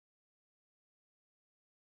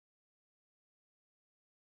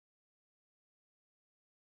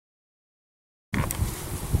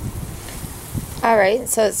Alright,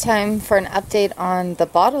 so it's time for an update on the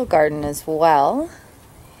bottle garden as well.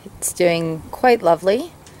 It's doing quite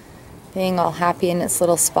lovely, being all happy in its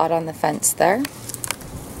little spot on the fence there.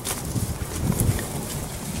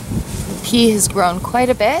 The pea has grown quite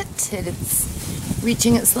a bit. It's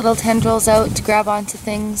reaching its little tendrils out to grab onto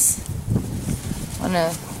things. I want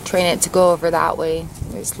to train it to go over that way.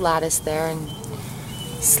 There's lattice there and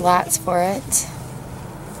slats for it.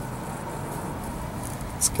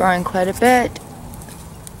 It's growing quite a bit.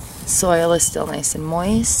 Soil is still nice and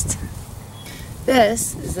moist.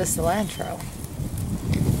 This is the cilantro.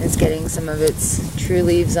 It's getting some of its true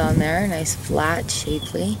leaves on there, nice flat,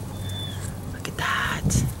 shapely. Look at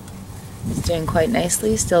that. It's doing quite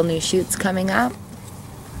nicely, still new shoots coming up.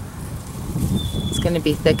 It's going to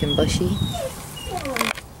be thick and bushy.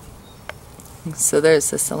 So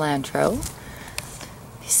there's the cilantro.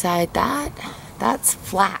 Beside that, that's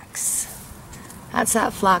flax. That's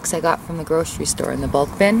that flax I got from the grocery store in the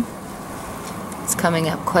bulk bin. It's coming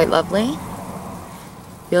up quite lovely.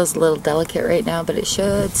 Feels a little delicate right now, but it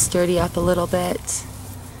should sturdy up a little bit.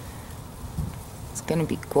 It's going to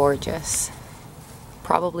be gorgeous.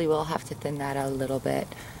 Probably will have to thin that out a little bit,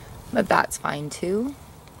 but that's fine too.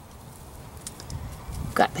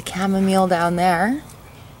 Got the chamomile down there.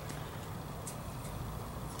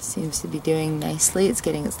 Seems to be doing nicely. It's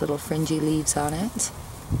getting its little fringy leaves on it.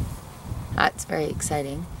 That's very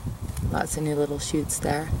exciting. Lots of new little shoots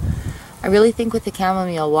there. I really think with the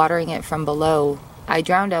chamomile, watering it from below, I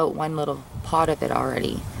drowned out one little pot of it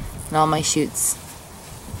already, and all my shoots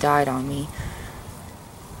died on me.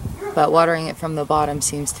 But watering it from the bottom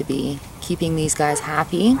seems to be keeping these guys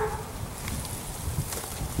happy.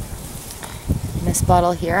 In this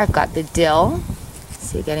bottle here, I've got the dill.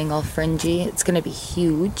 See, getting all fringy. It's going to be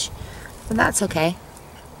huge, but that's okay.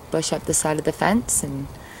 Bush up the side of the fence and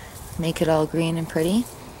make it all green and pretty.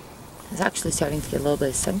 It's actually starting to get a little bit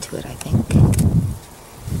of sun to it, I think.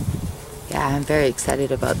 Yeah, I'm very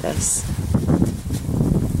excited about this.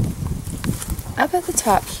 Up at the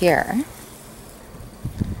top here,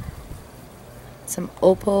 some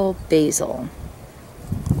opal basil.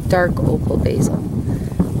 Dark opal basil.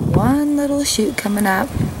 One little shoot coming up.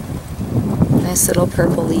 Nice little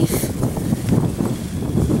purple leaf.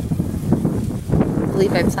 I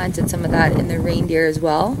believe I planted some of that in the reindeer as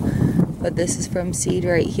well. But this is from seed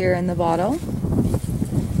right here in the bottle.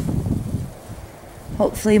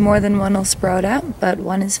 Hopefully more than one will sprout up, but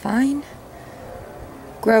one is fine.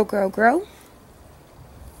 Grow, grow, grow.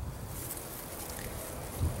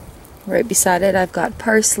 Right beside it I've got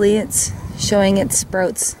parsley. It's showing its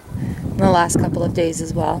sprouts in the last couple of days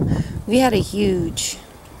as well. We had a huge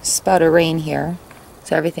spout of rain here,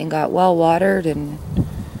 so everything got well watered and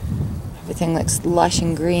everything looks lush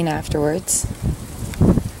and green afterwards.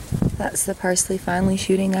 That's the parsley finally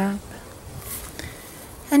shooting up.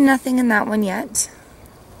 And nothing in that one yet.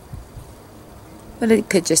 But it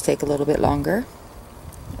could just take a little bit longer.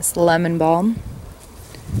 It's the lemon balm.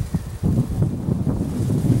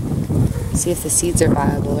 See if the seeds are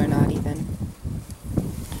viable or not even.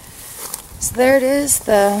 So there it is,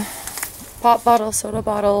 the pop bottle, soda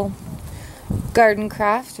bottle, garden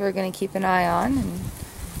craft we're going to keep an eye on and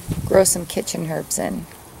grow some kitchen herbs in.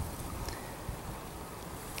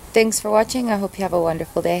 Thanks for watching. I hope you have a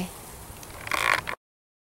wonderful day.